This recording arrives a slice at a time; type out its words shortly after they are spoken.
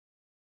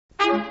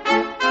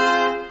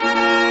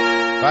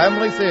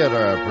Family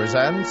Theater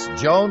presents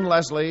Joan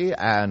Leslie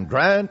and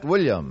Grant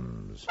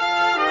Williams.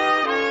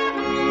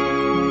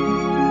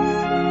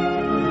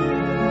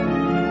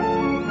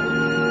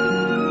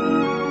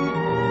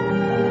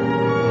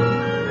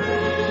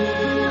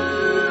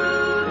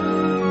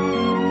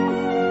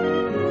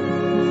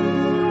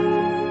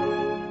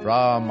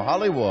 From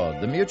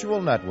Hollywood, the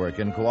Mutual Network,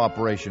 in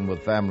cooperation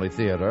with Family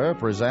Theater,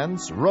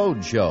 presents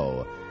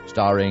Roadshow,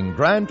 starring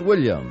Grant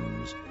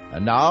Williams.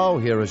 And now,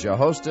 here is your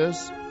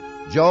hostess,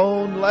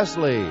 Joan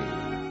Leslie.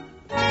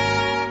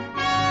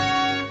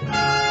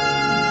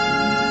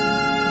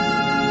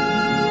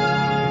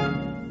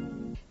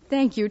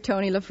 Thank you,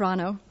 Tony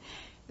Lafrano.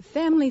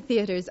 Family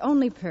Theater's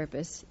only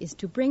purpose is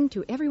to bring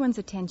to everyone's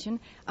attention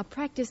a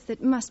practice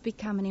that must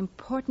become an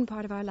important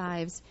part of our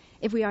lives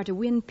if we are to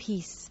win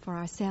peace for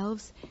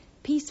ourselves,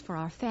 peace for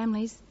our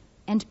families,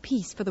 and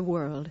peace for the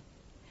world.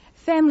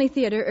 Family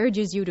Theater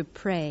urges you to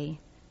pray.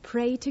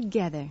 Pray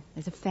together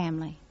as a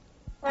family.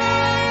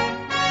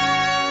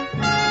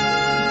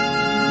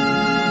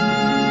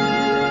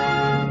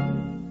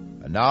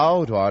 And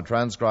now to our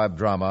transcribed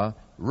drama,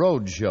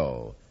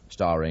 Roadshow,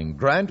 starring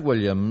Grant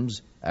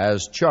Williams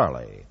as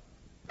Charlie.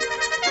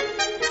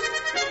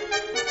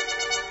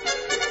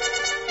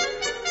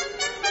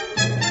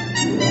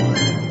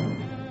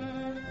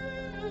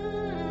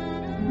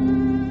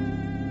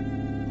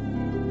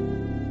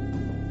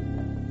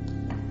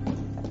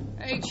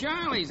 Hey,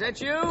 Charlie, is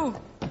that you?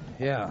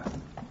 Yeah.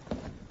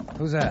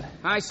 Who's that?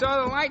 I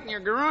saw the light in your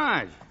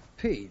garage.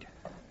 Pete.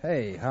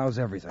 Hey, how's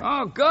everything?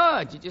 Oh,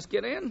 good. You just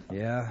get in?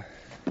 Yeah,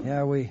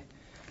 we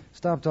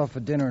stopped off for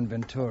dinner in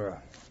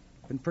Ventura.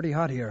 Been pretty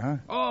hot here, huh?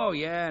 Oh,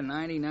 yeah,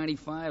 90,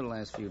 95 the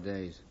last few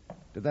days.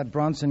 Did that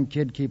Bronson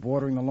kid keep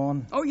watering the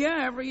lawn? Oh,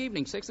 yeah, every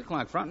evening, 6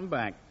 o'clock, front and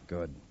back.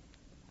 Good.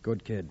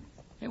 Good kid.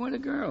 Hey, where are the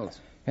girls?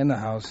 In the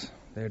house.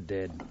 They're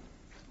dead.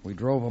 We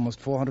drove almost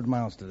 400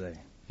 miles today.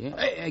 Yeah.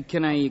 Hey,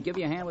 can I give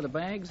you a hand with the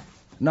bags?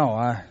 No,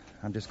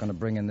 I'm just going to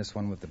bring in this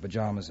one with the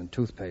pajamas and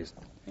toothpaste.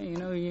 Hey,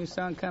 you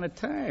sound kind of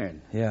tired.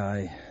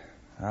 Yeah,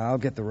 I'll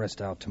get the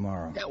rest out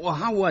tomorrow. Yeah, well,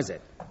 how was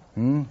it?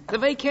 The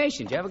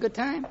vacation. Did you have a good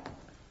time?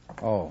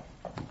 Oh,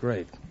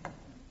 great.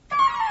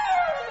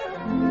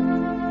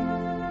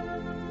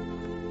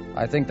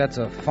 I think that's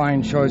a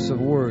fine choice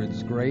of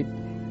words, great.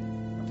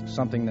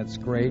 Something that's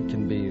great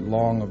can be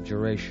long of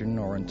duration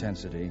or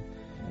intensity,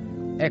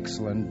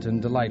 excellent and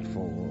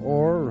delightful,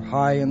 or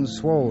high and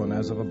swollen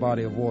as of a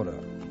body of water.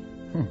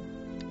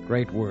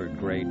 Great word,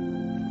 great.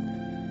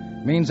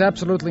 Means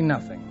absolutely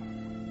nothing.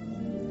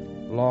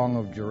 Long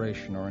of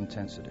duration or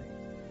intensity.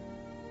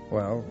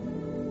 Well,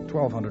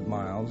 1,200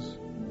 miles,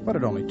 but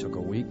it only took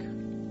a week.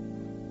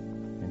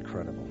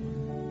 Incredible.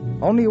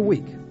 Only a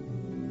week.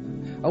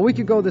 A week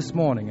ago this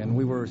morning, and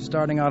we were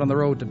starting out on the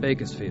road to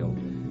Bakersfield.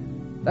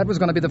 That was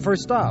going to be the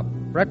first stop,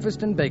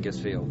 breakfast in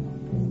Bakersfield.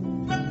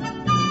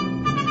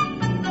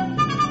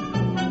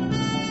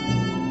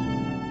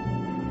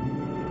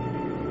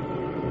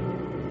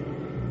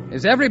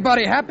 Is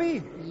everybody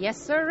happy?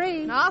 Yes,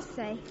 sirree. I'll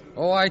say.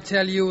 Oh, I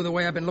tell you, the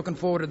way I've been looking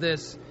forward to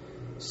this.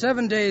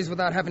 7 days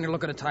without having to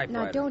look at a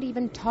typewriter. Now, don't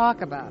even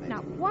talk about it.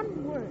 Not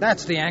one word.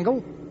 That's the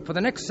angle. For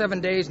the next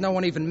 7 days, no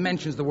one even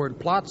mentions the word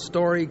plot,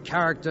 story,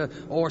 character,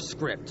 or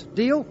script.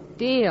 Deal?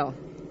 Deal.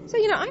 So,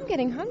 I'm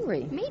getting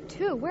hungry. Me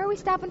too. Where are we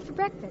stopping for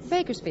breakfast?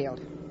 Bakersfield.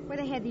 Where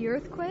they had the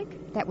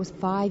earthquake? That was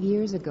 5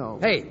 years ago.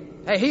 Hey,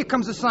 here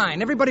comes the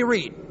sign. Everybody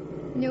read.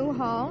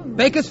 Newhall.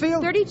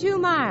 Bakersfield? 32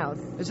 miles.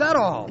 Is that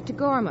all? To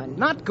Gorman.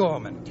 Not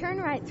Gorman. Turn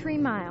right 3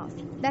 miles.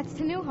 That's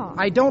to Newhall.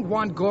 I don't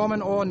want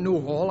Gorman or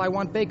Newhall. I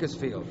want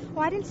Bakersfield.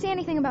 Well, I didn't say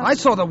anything about... I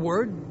saw the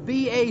word.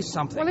 B-A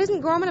something. Well, isn't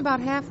Gorman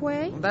about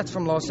halfway? Well, that's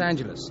from Los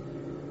Angeles.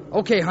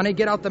 Okay, honey,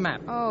 get out the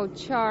map. Oh,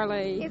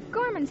 Charlie. If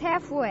Gorman's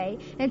halfway,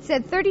 it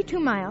said 32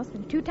 miles,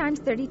 and 2 times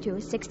 32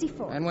 is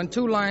 64. And when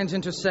two lines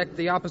intersect,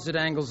 the opposite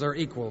angles are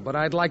equal, but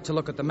I'd like to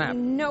look at the map. You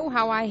know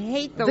how I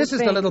hate those This is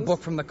things. the little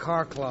book from the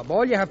car club.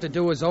 All you have to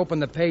do is open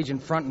the page in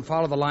front and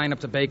follow the line up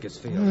to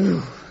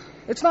Bakersfield.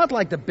 It's not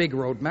like the big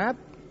road map.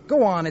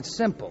 Go on, it's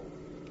simple.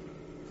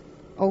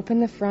 Open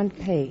the front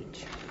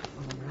page.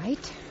 All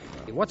right.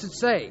 What's it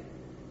say?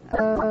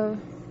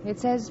 It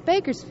says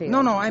Bakersfield.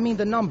 No, I mean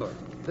the number.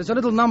 There's a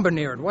little number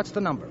near it. What's the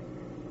number?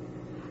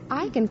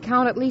 I can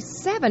count at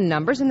least 7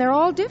 numbers, and they're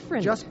all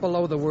different. Just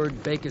below the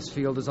word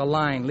Bakersfield is a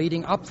line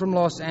leading up from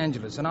Los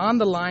Angeles, and on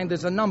the line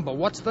there's a number.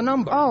 What's the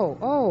number?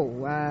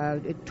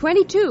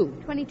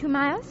 22. 22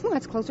 miles? Well,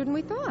 that's closer than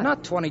we thought.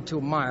 Not 22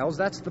 miles.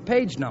 That's the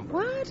page number.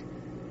 What?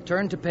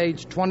 Turn to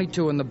page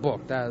 22 in the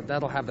book.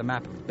 That'll have the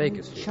map of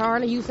Bakersfield.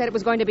 Charlie, you said it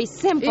was going to be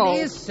simple. It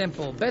is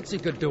simple. Betsy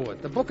could do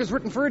it. The book is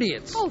written for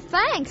idiots. Oh,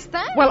 thanks.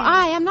 Well,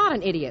 I am not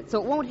an idiot,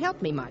 so it won't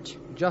help me much.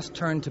 Just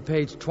turn to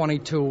page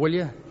 22, will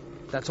you?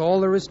 That's all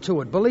there is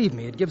to it. Believe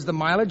me, it gives the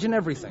mileage and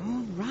everything.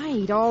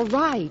 All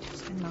right.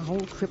 Spend the whole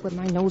trip with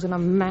my nose in a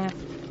map.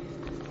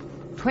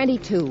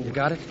 22. You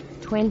got it?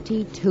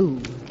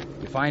 22.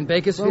 You find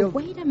Bakersfield?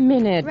 Well, wait a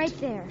minute. Right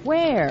there.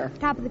 Where?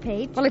 Top of the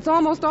page. Well, it's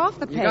almost off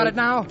the page. You got it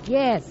now?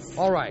 Yes.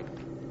 All right.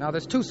 Now,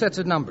 there's 2 sets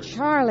of numbers.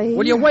 Charlie.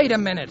 Will you wait a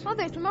minute? Oh,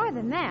 there's more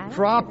than that.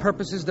 For our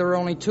purposes, there are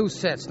only 2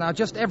 sets. Now,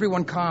 just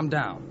everyone calm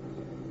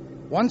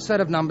down. 1 set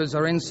of numbers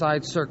are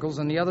inside circles,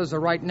 and the others are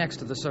right next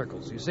to the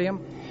circles. You see them?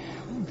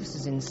 Oh, this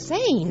is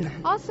insane.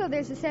 Also,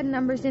 there's a set of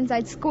numbers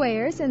inside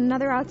squares and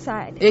another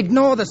outside.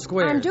 Ignore the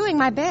squares. I'm doing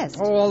my best.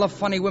 Oh, all the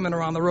funny women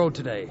are on the road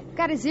today.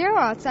 Got a 0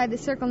 outside the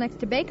circle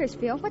next to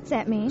Bakersfield. What's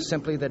that mean?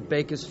 Simply that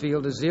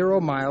Bakersfield is 0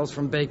 miles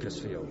from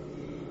Bakersfield.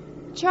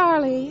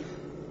 Charlie,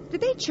 did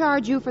they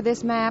charge you for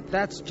this map?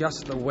 That's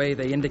just the way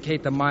they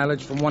indicate the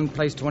mileage from one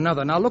place to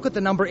another. Now, look at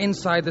the number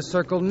inside the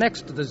circle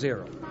next to the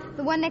 0.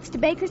 The one next to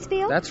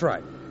Bakersfield? That's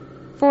right.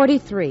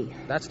 43.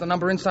 That's the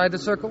number inside the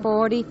circle?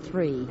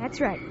 43.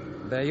 That's right.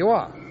 There you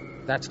are.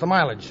 That's the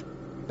mileage.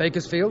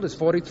 Bakersfield is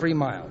 43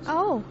 miles.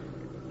 Oh,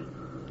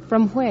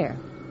 From where?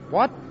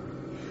 What?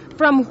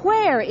 From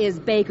where is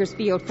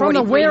Bakersfield 43 From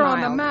the where on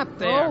miles? the map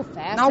there. Oh,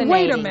 fascinating. Now,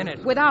 wait a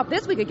minute. Without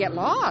this, we could get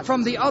lost.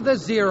 From the other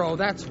 0,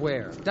 that's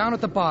where. Down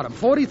at the bottom.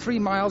 43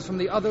 miles from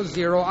the other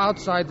 0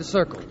 outside the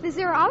circle. the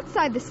 0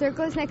 outside the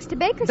circle is next to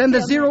Bakersfield. Then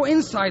the 0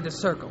 inside the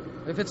circle.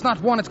 If it's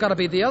not one, it's got to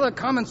be the other.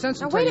 Common sense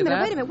will Now, tell wait a you minute,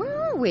 that. wait a minute.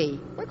 Where are we?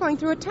 We're going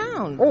through a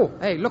town. Oh,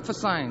 hey, look for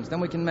signs. Then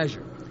we can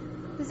measure.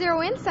 The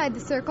 0 inside the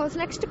circle is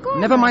next to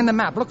Gorman. Never mind the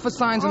map. Look for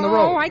signs in the Oh,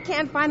 road. I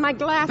can't find my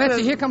glasses.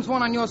 Betsy, here comes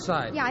one on your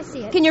side. Yeah, I see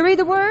it. Can you read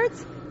the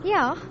words?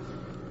 Yeah.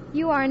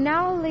 You are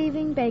now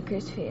leaving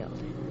Bakersfield.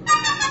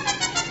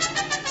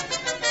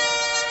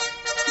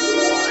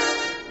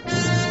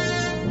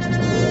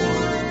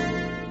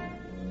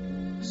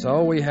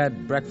 So we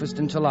had breakfast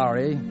in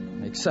Tulare,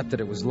 except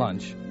that it was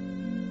lunch.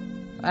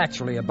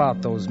 Actually,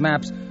 about those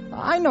maps,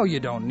 I know you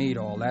don't need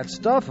all that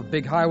stuff. A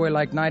big highway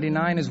like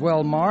 99 is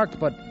well marked,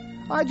 but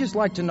I just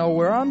like to know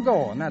where I'm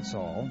going, that's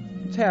all.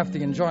 It's half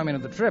the enjoyment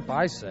of the trip,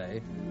 I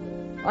say.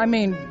 I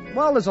mean,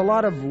 well, there's a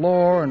lot of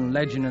lore and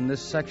legend in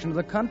this section of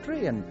the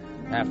country, and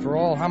after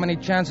all, how many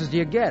chances do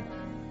you get?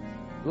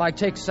 Like,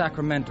 take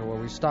Sacramento, where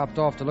we stopped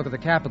off to look at the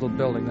Capitol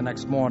building the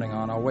next morning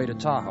on our way to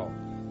Tahoe.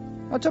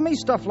 Now, to me,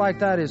 stuff like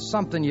that is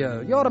something you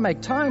ought to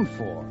make time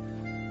for.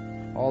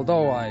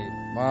 Although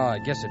I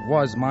guess it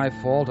was my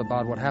fault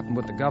about what happened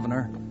with the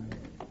governor.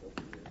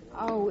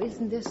 Oh,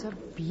 isn't this a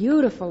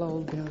beautiful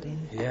old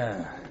building?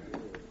 Yeah.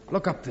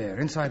 Look up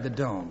there, inside the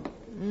dome.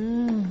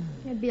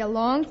 It'd be a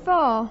long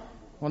fall.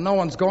 Well, no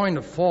one's going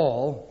to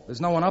fall. There's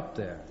no one up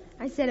there.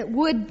 I said it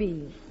would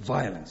be.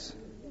 Violence.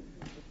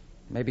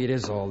 Maybe it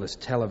is all this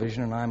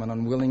television, and I'm an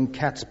unwilling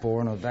catspaw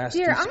in a vast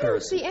Dear, I don't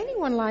conspiracy. see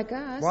anyone like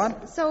us.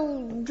 What?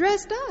 So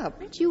dressed up.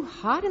 Aren't you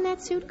hot in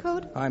that suit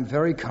coat? I'm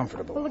very Will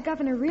comfortable. the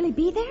governor really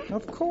be there?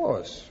 Of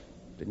course.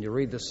 Didn't you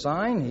read the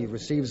sign? He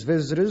receives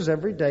visitors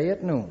every day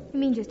at noon. You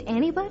mean just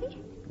anybody?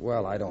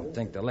 Well, I don't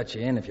think they'll let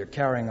you in if you're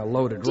carrying a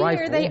loaded Dear,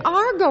 rifle. they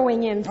are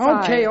going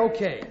inside.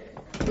 Okay.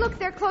 Look,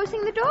 they're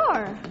closing the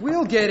door.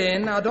 We'll get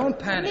in. Now, don't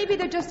panic. Maybe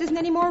there just isn't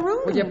any more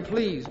room. Will you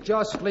please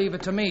just leave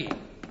it to me?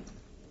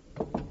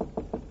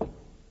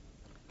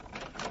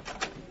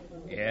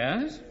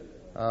 Yes?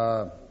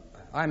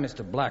 I'm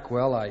Mr.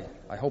 Blackwell.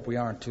 I hope we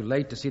aren't too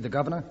late to see the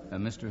governor.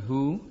 Mr.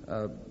 Who?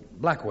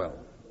 Blackwell.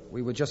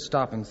 We were just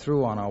stopping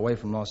through on our way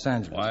from Los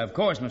Angeles. Why, of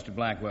course, Mr.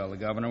 Blackwell. The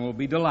governor will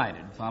be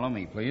delighted. Follow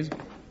me, please.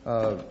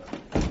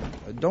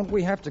 Don't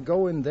we have to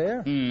go in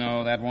there?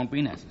 No, that won't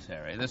be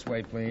necessary. This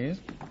way, please.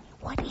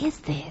 What is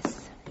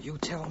this? You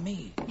tell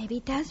me. Maybe he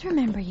does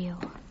remember you.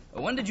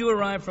 When did you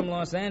arrive from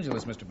Los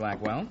Angeles, Mr.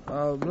 Blackwell?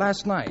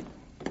 Last night.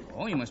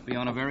 Oh, you must be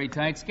on a very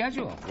tight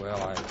schedule.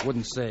 Well, I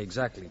wouldn't say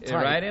exactly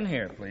tight. Right in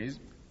here, please.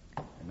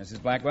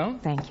 Mrs. Blackwell?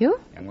 Thank you.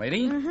 Young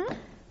lady? Mm-hmm.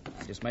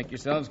 Just make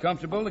yourselves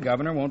comfortable. The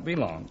governor won't be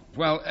long.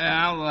 Well,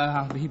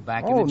 I'll be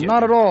back in Oh, a jiffy.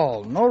 not at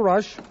all. No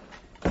rush.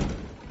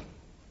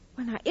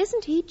 Well, now,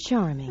 isn't he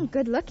charming?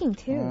 Good looking,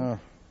 too. A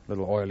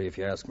little oily, if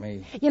you ask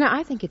me. You know,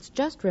 I think it's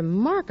just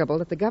remarkable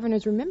that the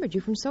governor's remembered you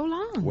from so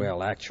long.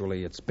 Well,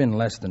 actually, it's been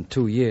less than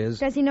 2 years.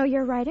 Does he know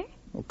you're a writer?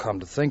 Well, come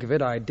to think of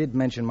it, I did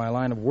mention my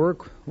line of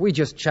work. We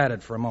just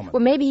chatted for a moment.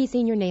 Well, maybe he's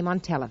seen your name on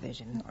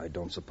television. I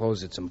don't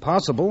suppose it's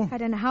impossible. I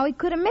don't know how he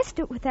could have missed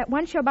it with that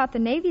one show about the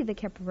Navy that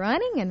kept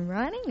running and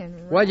running and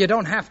running. Well, you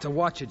don't have to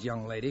watch it,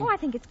 young lady. Oh, I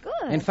think it's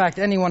good. In fact,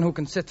 anyone who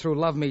can sit through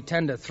Love Me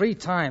Tender 3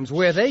 times,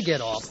 where they get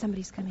off.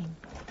 Somebody's coming.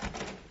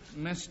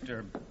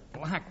 Mr.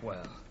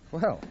 Blackwell.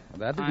 Well,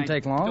 that didn't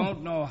take long. I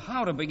don't know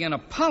how to begin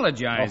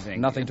apologizing.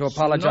 Oh, nothing to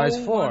apologize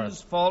no for. No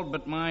one's fault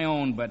but my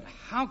own, but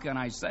how can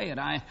I say it?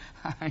 I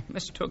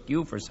mistook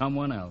you for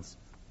someone else.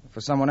 For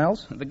someone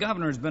else? The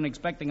governor's been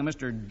expecting a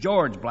Mr.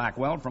 George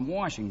Blackwell from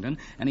Washington,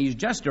 and he's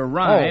just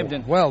arrived.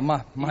 And well,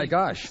 my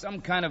gosh.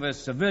 Some kind of a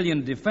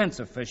civilian defense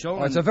official.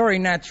 Well, it's a very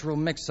natural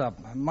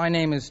mix-up. My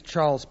name is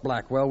Charles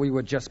Blackwell. We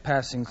were just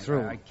passing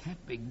through. I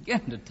can't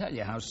begin to tell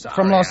you how sorry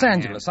From Los I am.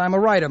 Angeles. I'm a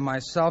writer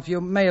myself.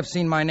 You may have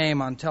seen my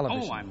name on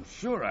television. Oh, I'm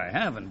sure I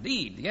have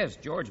indeed. Yes,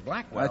 George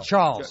Blackwell.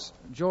 Charles.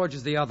 George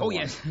is the other one. Oh,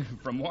 yes,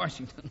 from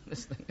Washington.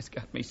 This thing has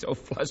got me so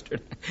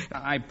flustered.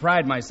 I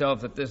pride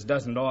myself that this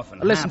doesn't often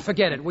Listen, happen.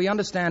 forget it. it. We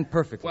understand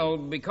perfectly. Well,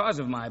 because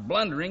of my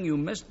blundering, you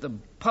missed the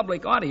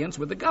public audience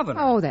with the governor.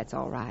 Oh, that's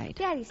all right.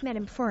 Daddy's met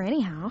him before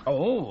anyhow.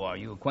 Oh, are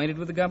you acquainted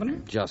with the governor?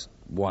 Just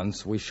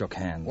once we shook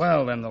hands.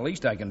 Well, then the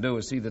least I can do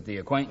is see that the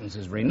acquaintance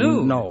is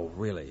renewed. No,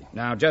 really.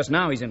 Just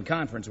now he's in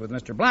conference with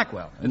Mr.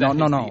 Blackwell.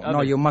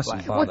 No, you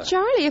mustn't bother. Well,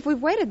 Charlie, if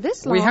we've waited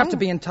this long... We have to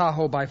be in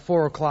Tahoe by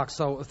 4 o'clock,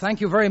 so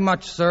thank you very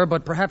much, sir,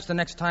 but perhaps the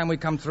next time we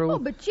come through... Oh,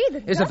 but gee,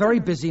 the is a very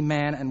busy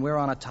man, and we're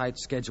on a tight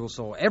schedule,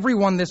 so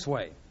everyone this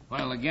way.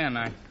 Well, again,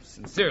 I'm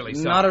sincerely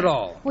sorry. Not at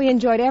all. We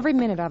enjoyed every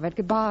minute of it.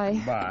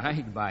 Goodbye. Bye.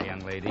 Goodbye,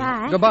 young lady.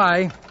 Bye.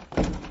 Goodbye.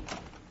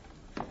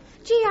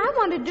 Gee, I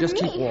wanted to Just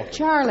meet... keep walking.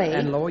 Charlie.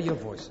 And lower your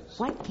voices.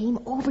 What came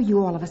over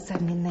you all of a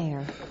sudden in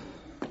there?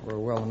 We're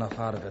well enough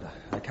out of it.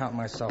 I count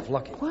myself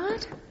lucky.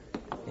 What?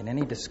 In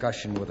any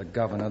discussion with a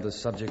governor, the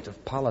subject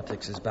of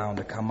politics is bound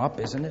to come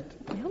up, isn't it?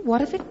 Well,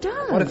 what if it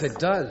does? What if it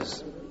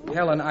does?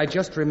 Helen, I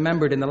just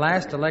remembered in the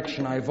last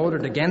election I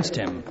voted against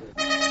him.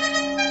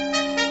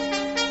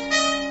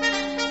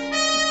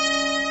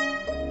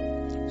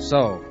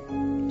 So,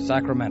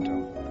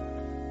 Sacramento.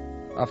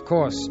 Of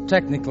course,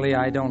 technically,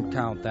 I don't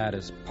count that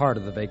as part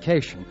of the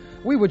vacation.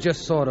 We were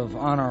just sort of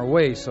on our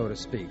way, so to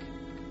speak.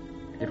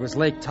 It was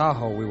Lake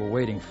Tahoe we were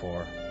waiting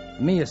for,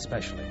 me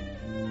especially.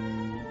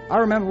 I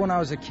remember when I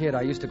was a kid,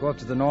 I used to go up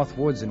to the North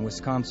Woods in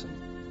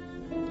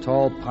Wisconsin.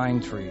 Tall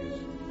pine trees,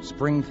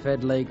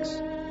 spring-fed lakes,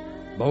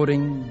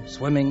 boating,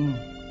 swimming,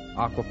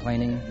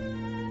 aquaplaning.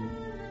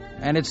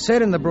 And it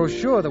said in the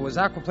brochure there was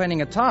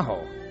aquaplaning at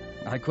Tahoe.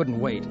 I couldn't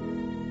wait.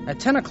 At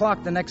 10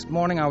 o'clock the next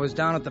morning, I was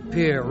down at the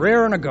pier,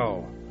 rearing to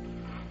go.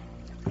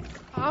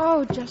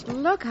 Oh, just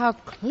look how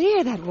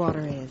clear that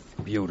water is.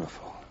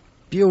 Beautiful.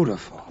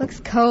 Beautiful. Looks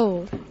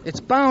cold.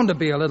 It's bound to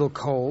be a little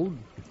cold.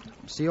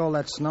 See all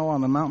that snow on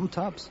the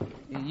mountaintops?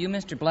 You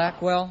Mr.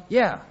 Blackwell?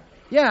 Yeah,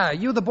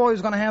 you the boy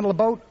who's going to handle a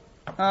boat?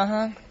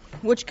 Uh-huh.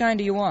 Which kind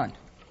do you want?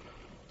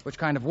 Which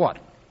kind of what?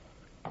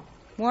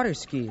 Water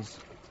skis.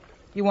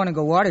 You want to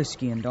go water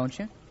skiing, don't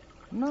you?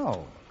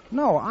 No,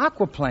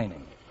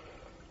 aquaplaning.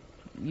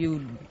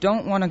 You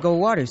don't want to go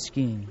water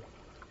skiing?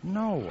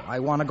 No, I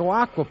want to go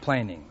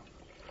aquaplaning.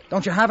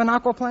 Don't you have an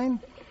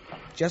aquaplane?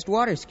 Just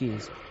water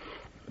skis.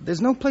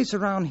 There's no place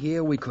around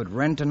here we could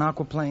rent an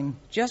aquaplane?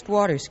 Just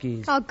water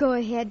skis. I'll go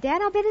ahead,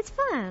 Dad. I'll bet it's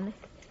fun.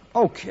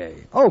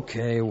 Okay.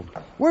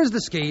 Where's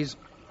the skis?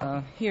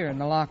 Here in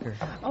the locker.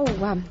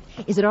 Oh,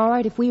 is it all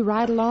right if we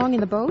ride along in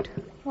the boat?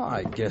 Well,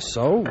 I guess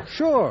so.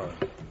 Sure.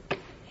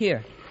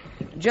 Here.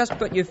 Just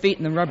put your feet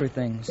in the rubber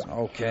things.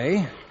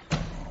 Okay.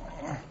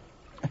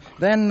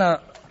 Then,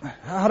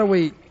 how do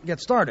we get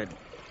started?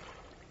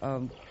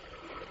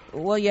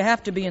 Well, you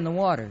have to be in the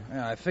water.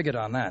 Yeah, I figured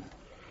on that.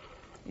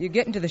 You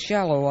get into the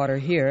shallow water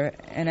here,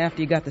 and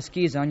after you got the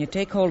skis on, you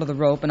take hold of the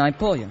rope, and I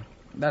pull you.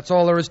 That's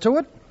all there is to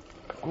it?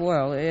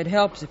 Well, it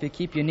helps if you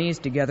keep your knees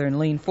together and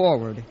lean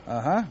forward.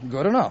 Uh-huh,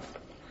 good enough.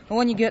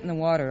 When you get in the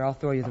water, I'll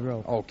throw you the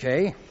rope.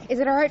 Okay. Is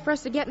it all right for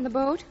us to get in the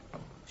boat?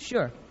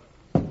 Sure.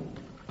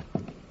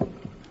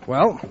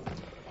 Well,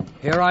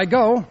 here I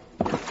go.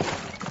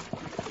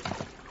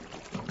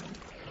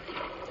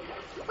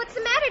 What's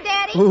the matter,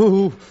 Daddy?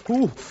 Ooh. Is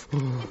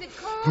it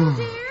cold,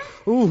 dear?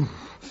 Ooh.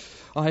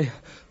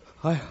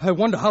 I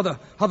wonder how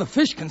the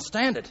fish can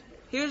stand it.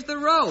 Here's the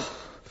rope.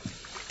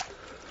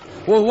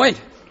 Well,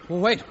 wait.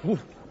 Ooh,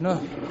 no.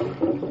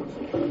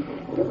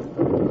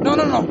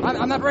 No.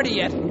 I'm not ready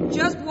yet.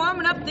 Just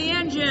warming up the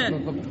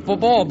engine.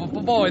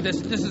 Boy,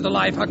 this is the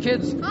life, huh,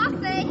 kids?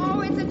 I'll say.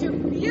 Oh, it's such a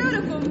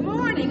beautiful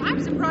morning.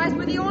 I'm surprised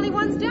we're the only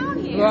ones down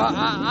here.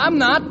 I'm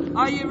not.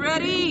 Are you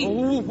ready?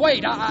 Oh,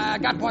 wait, I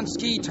got one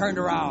ski turned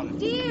around.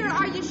 Dear,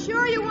 are you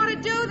sure you want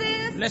to do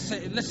this?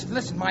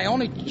 Listen, my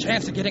only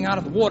chance of getting out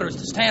of the water is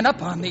to stand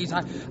up on these.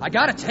 I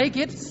gotta take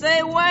it.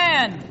 Say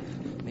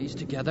when. Knees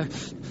together,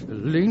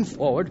 lean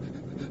forward.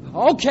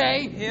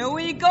 Okay. Here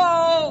we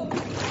go.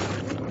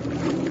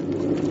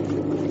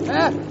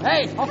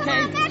 Hey,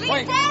 okay.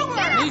 Wait.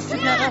 Knees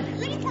together.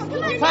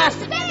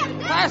 Faster.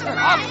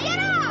 Up.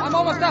 I'm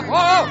almost up.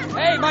 Whoa.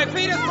 Hey, my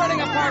feet are spreading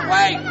apart.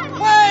 Wait.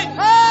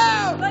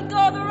 Oh! Let go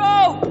of the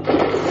rope.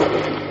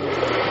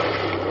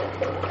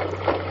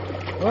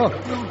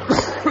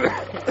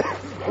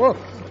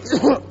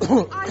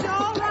 Are you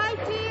all right,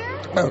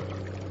 dear?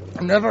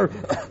 Never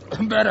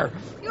better.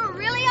 You were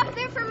really up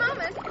there for a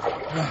moment.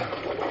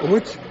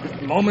 Which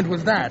moment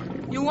was that?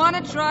 You want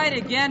to try it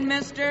again,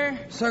 mister?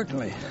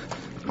 Certainly.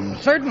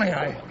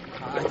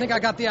 I think I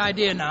got the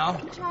idea now.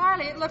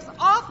 Charlie, it looks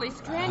awfully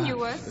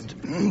strenuous.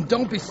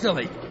 Don't be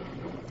silly.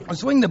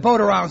 Swing the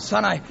boat around,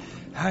 son. I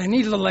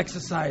need a little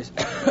exercise.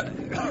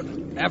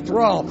 After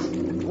all,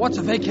 what's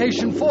a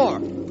vacation for?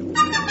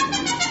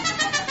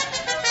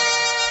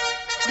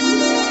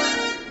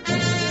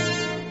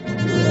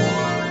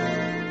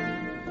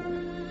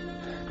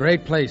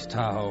 Great place,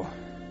 Tahoe.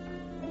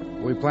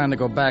 We plan to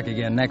go back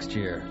again next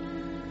year.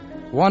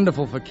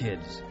 Wonderful for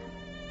kids.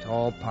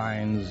 Tall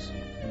pines,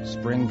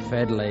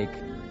 spring-fed lake,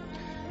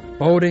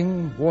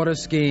 boating, water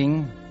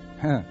skiing.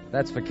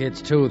 That's for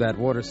kids, too, that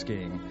water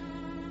skiing.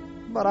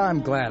 But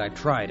I'm glad I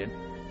tried it.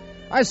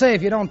 I say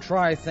if you don't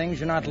try things,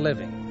 you're not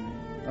living.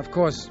 Of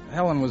course,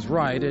 Helen was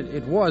right.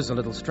 It was a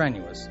little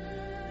strenuous.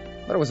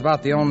 But it was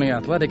about the only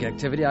athletic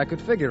activity I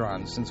could figure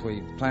on, since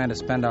we planned to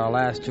spend our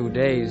last 2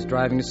 days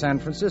driving to San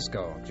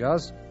Francisco,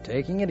 just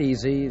taking it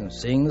easy and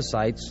seeing the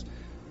sights.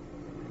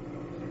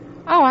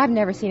 Oh, I've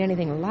never seen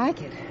anything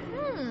like it.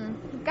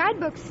 The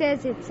guidebook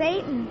says it's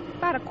 8 and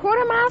about a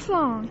quarter miles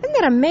long. Isn't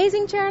that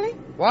amazing, Charlie?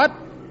 What?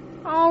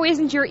 Oh,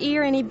 isn't your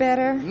ear any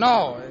better?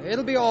 No,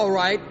 it'll be all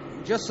right.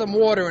 Just some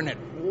water in it.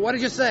 What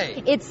did you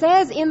say? It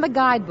says in the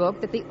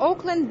guidebook that the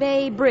Oakland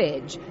Bay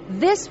Bridge,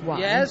 this one...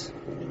 Yes?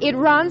 It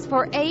runs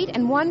for 8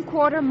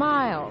 1/4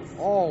 miles.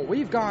 Oh,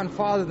 we've gone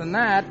farther than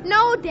that.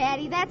 No,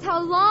 Daddy, that's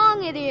how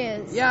long it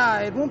is. Yeah,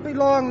 it won't be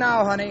long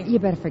now, honey. You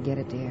better forget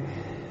it, dear.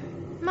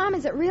 Mom,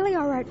 is it really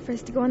all right for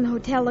us to go in the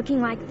hotel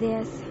looking like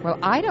this? Well,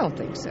 I don't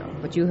think so,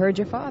 but you heard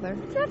your father.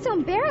 It's not so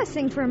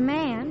embarrassing for a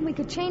man. We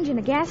could change in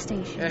a gas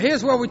station.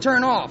 Here's where we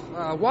turn off.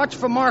 Watch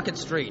for Market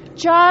Street.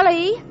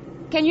 Charlie,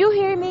 can you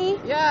hear me?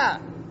 Yeah.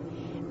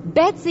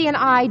 Betsy and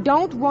I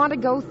don't want to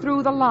go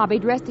through the lobby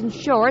dressed in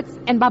shorts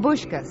and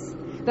babushkas.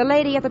 The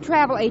lady at the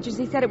travel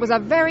agency said it was a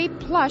very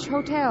plush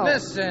hotel.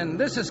 Listen,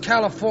 this is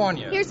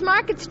California. Here's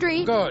Market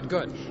Street.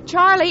 Good.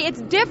 Charlie,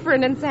 it's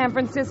different in San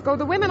Francisco.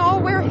 The women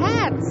all wear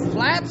hats.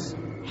 Flats?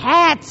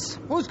 Hats!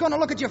 Who's going to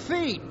look at your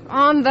feet?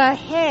 On the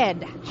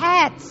head.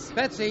 Hats.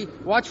 Betsy,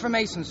 watch for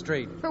Mason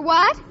Street. For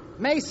what?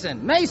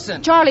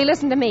 Mason. Charlie,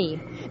 listen to me.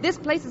 This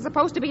place is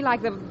supposed to be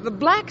like the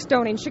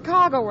Blackstone in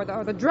Chicago or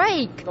the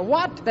Drake. The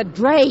what? The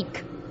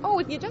Drake. Oh,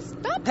 if you just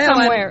stop Helen,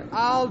 somewhere.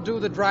 I'll do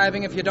the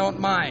driving if you don't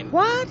mind.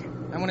 What?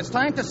 And when it's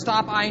time to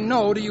stop, I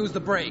know to use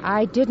the brake.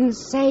 I didn't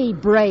say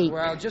brake.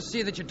 Well, just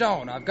see that you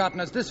don't. I've gotten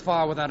us this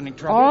far without any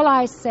trouble. All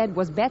I said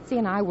was Betsy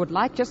and I would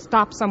like to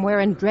stop somewhere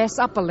and dress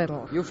up a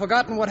little. You've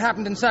forgotten what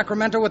happened in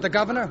Sacramento with the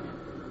governor?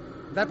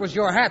 That was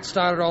your hat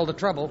started all the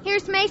trouble.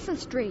 Here's Mason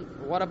Street.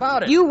 What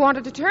about it? You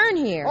wanted to turn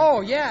here.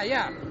 Oh,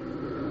 yeah.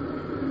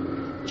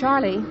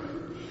 Charlie,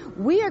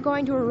 we are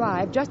going to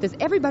arrive just as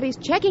everybody's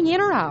checking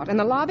in or out, and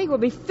the lobby will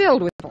be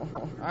filled with people.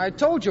 I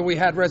told you we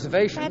had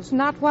reservations. That's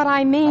not what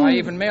I mean. I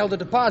even mailed a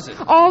deposit.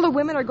 All the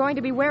women are going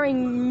to be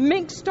wearing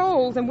mink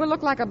stoles, and we'll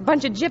look like a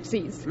bunch of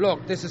gypsies.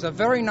 Look, this is a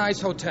very nice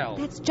hotel.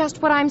 That's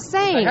just what I'm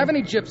saying. If they have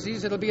any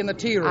gypsies, it'll be in the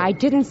tea room. I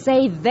didn't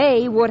say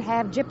they would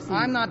have gypsies.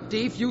 I'm not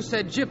deaf. You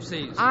said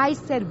gypsies. I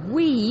said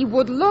we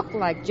would look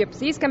like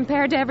gypsies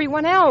compared to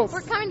everyone else.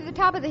 We're coming to the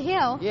top of the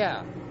hill.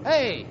 Yeah.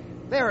 Hey,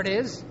 there it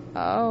is.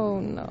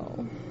 Oh,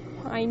 no.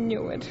 I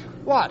knew it.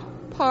 What?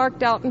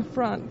 Parked out in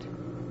front.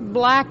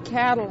 Black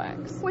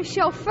Cadillacs. With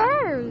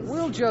chauffeurs.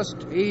 We'll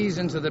just ease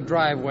into the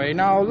driveway.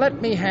 Now,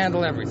 let me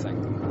handle everything.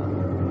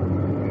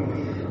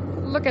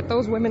 Look at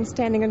those women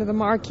standing under the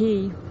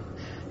marquee.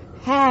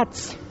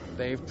 Hats.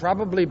 They've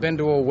probably been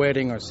to a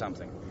wedding or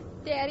something.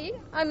 Daddy,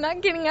 I'm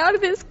not getting out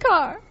of this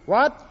car.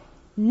 What?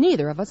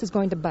 Neither of us is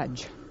going to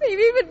budge. We've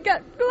even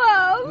got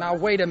gloves. Now,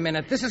 wait a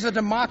minute. This is a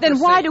democracy.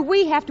 Then why do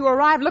we have to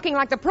arrive looking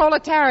like the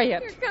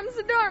proletariat? Here comes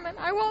the doorman.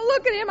 I won't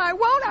look at him. I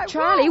won't.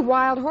 Charlie,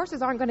 wild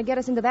horses aren't going to get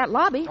us into that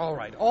lobby. All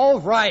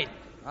right.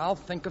 I'll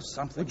think of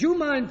something. Would you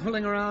mind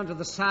pulling around to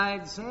the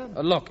side, sir?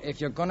 Look, if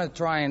you're going to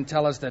try and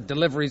tell us that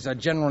deliveries are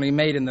generally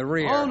made in the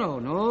rear... Oh,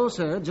 no,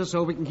 sir. Just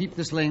so we can keep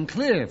this lane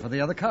clear for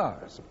the other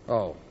cars.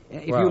 Oh.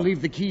 If you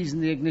leave the keys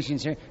in the ignition,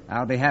 sir,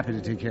 I'll be happy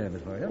to take care of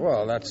it for you.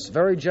 Well, that's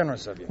very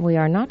generous of you. We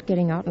are not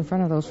getting out in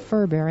front of those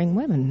fur-bearing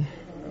women.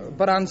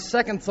 But on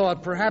second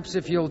thought, perhaps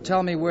if you'll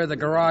tell me where the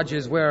garage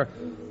is, we're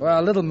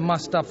a little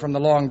mussed up from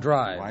the long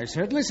drive. Why,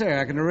 certainly, sir.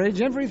 I can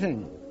arrange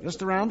everything.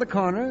 Just around the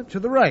corner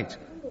to the right.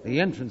 The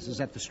entrance is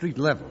at the street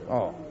level.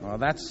 Oh, well,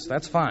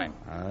 that's fine.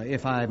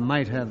 If I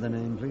might have the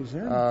name, please,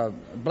 sir.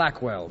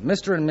 Blackwell,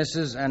 Mr. and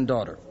Mrs. and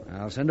daughter.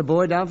 I'll send a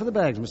boy down for the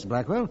bags, Mr.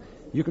 Blackwell.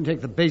 You can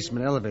take the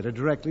basement elevator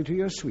directly to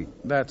your suite.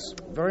 That's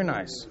very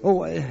nice.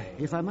 Oh,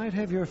 if I might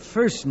have your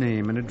first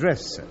name and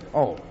address, sir.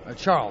 Oh,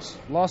 Charles,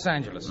 Los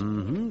Angeles.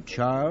 Mm-hmm.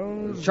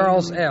 Charles?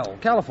 Charles L.,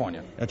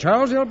 California.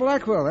 Charles L.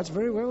 Blackwell. That's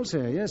very well,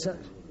 sir. Yes,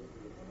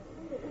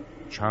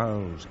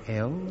 Charles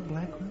L.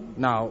 Blackwell?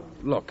 Now,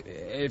 look,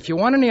 if you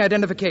want any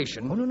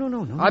identification... Oh,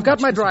 no. I've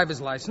got my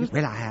driver's license.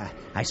 Well,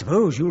 I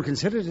suppose you'll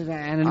consider it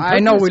an... I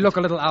know we look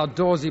a little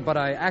outdoorsy, but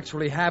I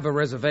actually have a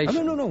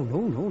reservation. Oh, no.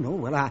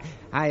 Well,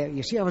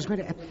 you see, I was going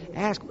to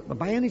ask,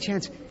 by any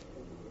chance,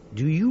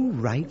 do you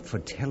write for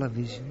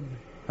television?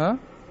 Huh?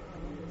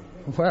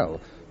 Well,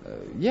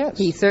 yes.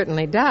 He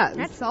certainly does.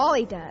 That's all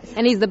he does.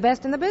 And he's the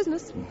best in the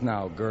business.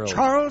 Now, girl...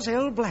 Charles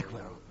L.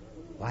 Blackwell.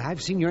 Why,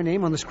 I've seen your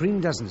name on the screen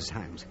dozens of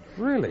times.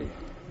 Really?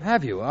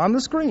 Have you? On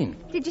the screen?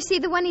 Did you see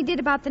the one he did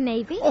about the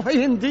Navy? Oh,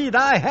 indeed,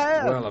 I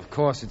have. Well, of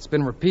course, it's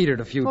been repeated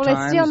a few times.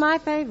 Well, it's still my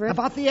favorite.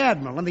 About the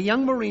Admiral and the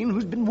young Marine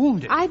who's been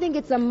wounded. I think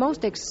it's the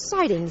most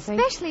exciting thing.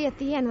 Especially at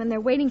the end when they're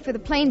waiting for the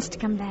planes to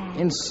come back.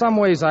 In some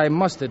ways, I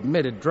must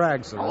admit it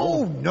drags a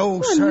little. Oh,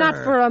 no, sir.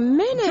 Not for a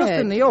minute. Just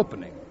in the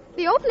opening.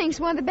 The opening's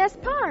one of the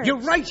best parts. You're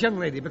right, young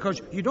lady, because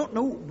you don't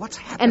know what's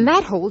happening. And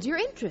that holds your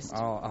interest.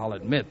 I'll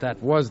admit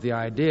that was the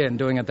idea in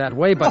doing it that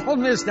way, but... Oh,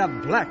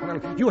 Mr.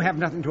 Blackwell, you have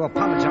nothing to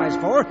apologize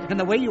for in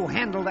the way you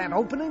handled that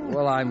opening.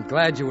 Well, I'm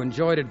glad you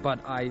enjoyed it, but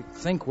I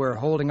think we're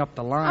holding up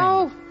the line.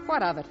 Oh,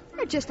 what of it?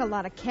 They're just a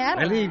lot of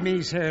cattle. Believe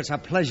me, sir, it's a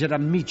pleasure to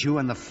meet you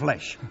in the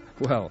flesh.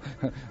 Well,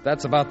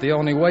 that's about the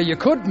only way you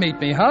could meet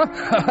me, huh?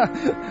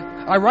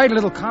 I write a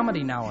little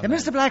comedy now and then.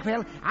 Mr.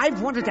 Blackwell,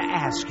 I've wanted to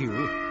ask you.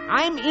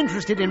 I'm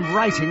interested in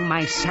writing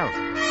myself,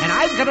 and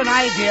I've got an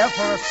idea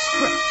for a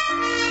script.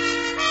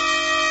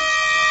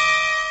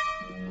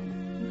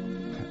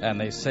 And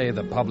they say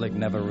the public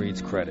never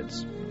reads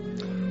credits.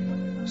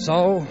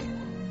 So,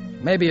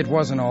 maybe it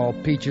wasn't all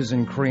peaches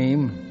and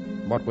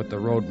cream, what with the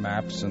road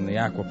maps and the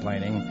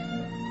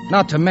aquaplaning.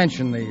 Not to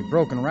mention the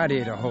broken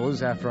radiator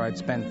hose after I'd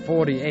spent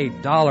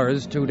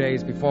 $48 2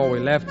 days before we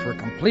left for a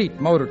complete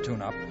motor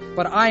tune-up.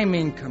 But I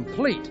mean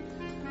complete.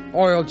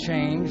 Oil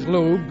change,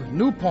 lube,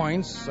 new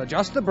points,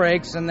 adjust the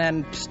brakes, and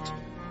then,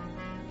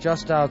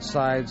 just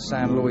outside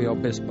San Luis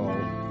Obispo,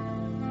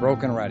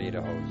 broken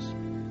radiator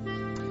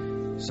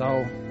hose.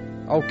 So,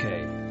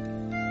 okay,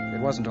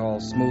 it wasn't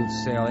all smooth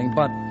sailing,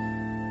 but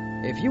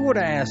if you were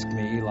to ask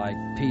me, like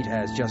Pete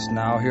has just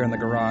now here in the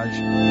garage...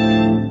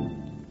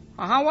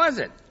 Well, how was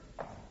it?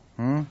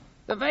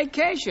 The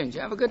vacation. Did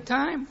you have a good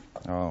time?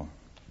 Oh,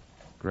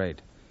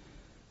 great.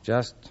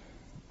 Just...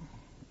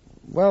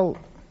 Well,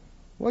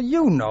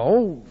 you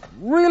know,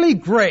 really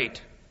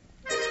great.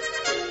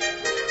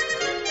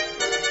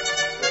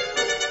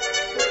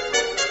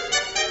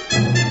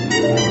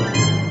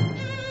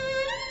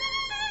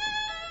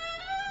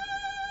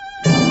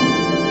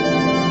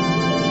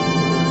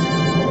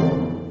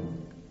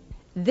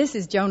 This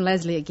is Joan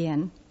Leslie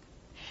again.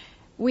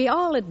 We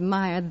all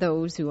admire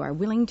those who are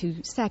willing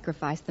to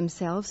sacrifice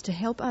themselves to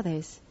help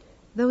others,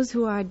 those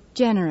who are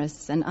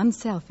generous and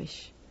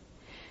unselfish.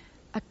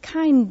 A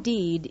kind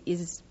deed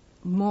is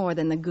more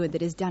than the good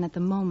that is done at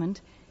the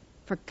moment,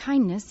 for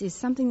kindness is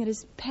something that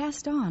is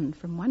passed on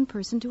from one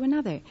person to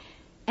another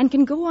and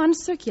can go on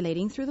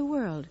circulating through the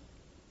world.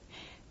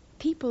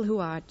 People who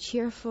are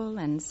cheerful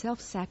and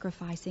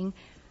self-sacrificing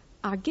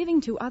are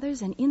giving to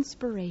others an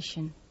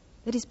inspiration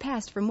that is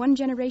passed from one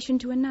generation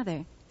to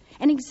another,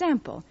 an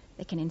example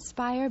that can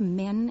inspire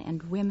men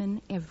and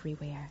women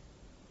everywhere.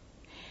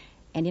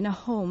 And in a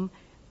home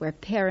where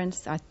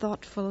parents are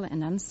thoughtful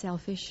and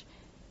unselfish,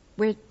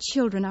 where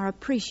children are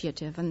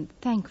appreciative and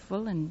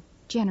thankful and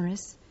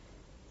generous,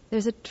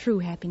 there's a true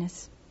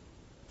happiness,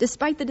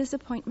 despite the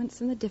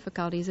disappointments and the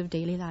difficulties of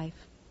daily life.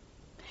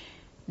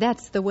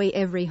 That's the way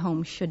every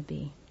home should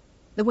be,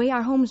 the way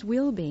our homes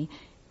will be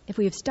if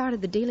we have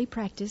started the daily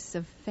practice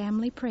of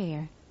family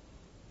prayer.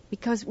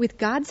 Because with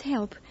God's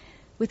help,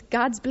 with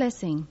God's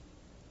blessing,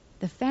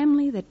 the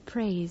family that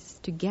prays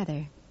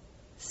together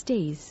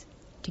stays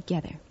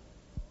together.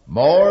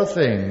 More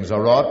things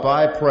are wrought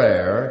by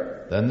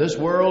prayer than this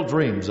world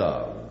dreams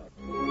of.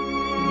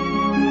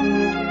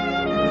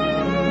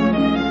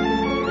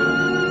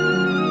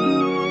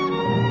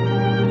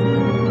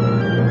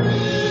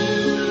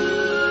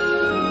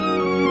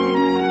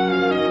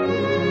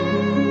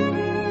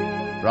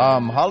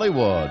 From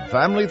Hollywood,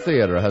 Family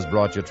Theater has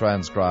brought you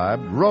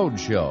transcribed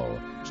Roadshow,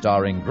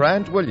 starring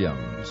Grant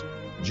Williams.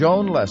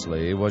 Joan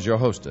Leslie was your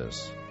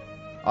hostess.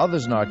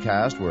 Others in our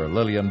cast were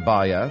Lillian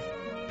Bayeth,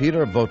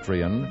 Peter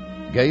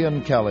Votrian,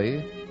 Gayan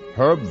Kelly,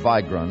 Herb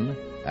Vigran,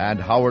 and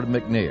Howard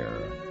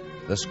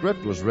McNear. The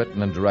script was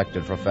written and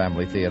directed for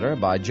Family Theater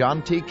by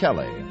John T.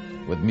 Kelly,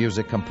 with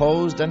music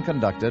composed and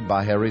conducted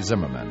by Harry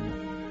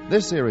Zimmerman.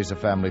 This series of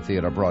Family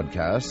Theater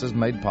broadcasts is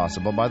made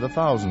possible by the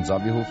thousands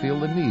of you who feel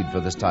the need for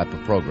this type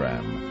of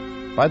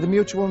program, by the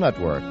Mutual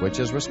Network, which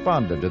has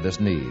responded to this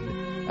need,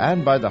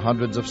 and by the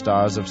hundreds of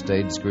stars of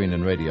stage, screen,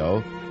 and radio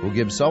who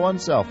give so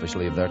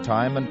unselfishly of their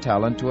time and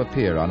talent to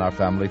appear on our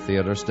Family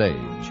Theater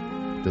stage.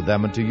 To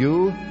them and to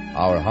you,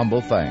 our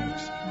humble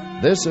thanks.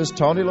 This is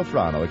Tony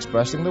Lafrano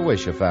expressing the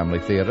wish of Family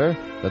Theater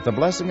that the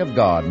blessing of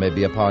God may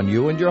be upon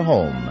you and your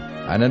home,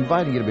 and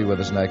inviting you to be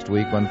with us next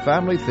week when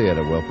Family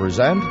Theater will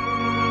present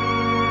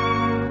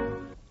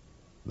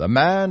The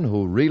Man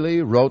Who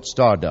Really Wrote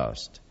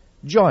Stardust.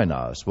 Join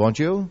us, won't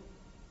you?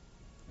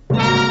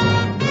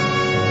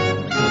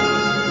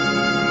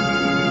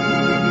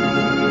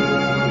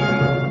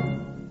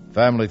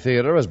 Family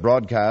Theater is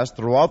broadcast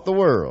throughout the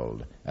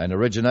world and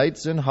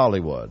originates in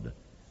Hollywood.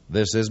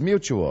 This is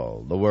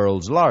Mutual, the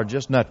world's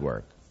largest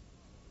network.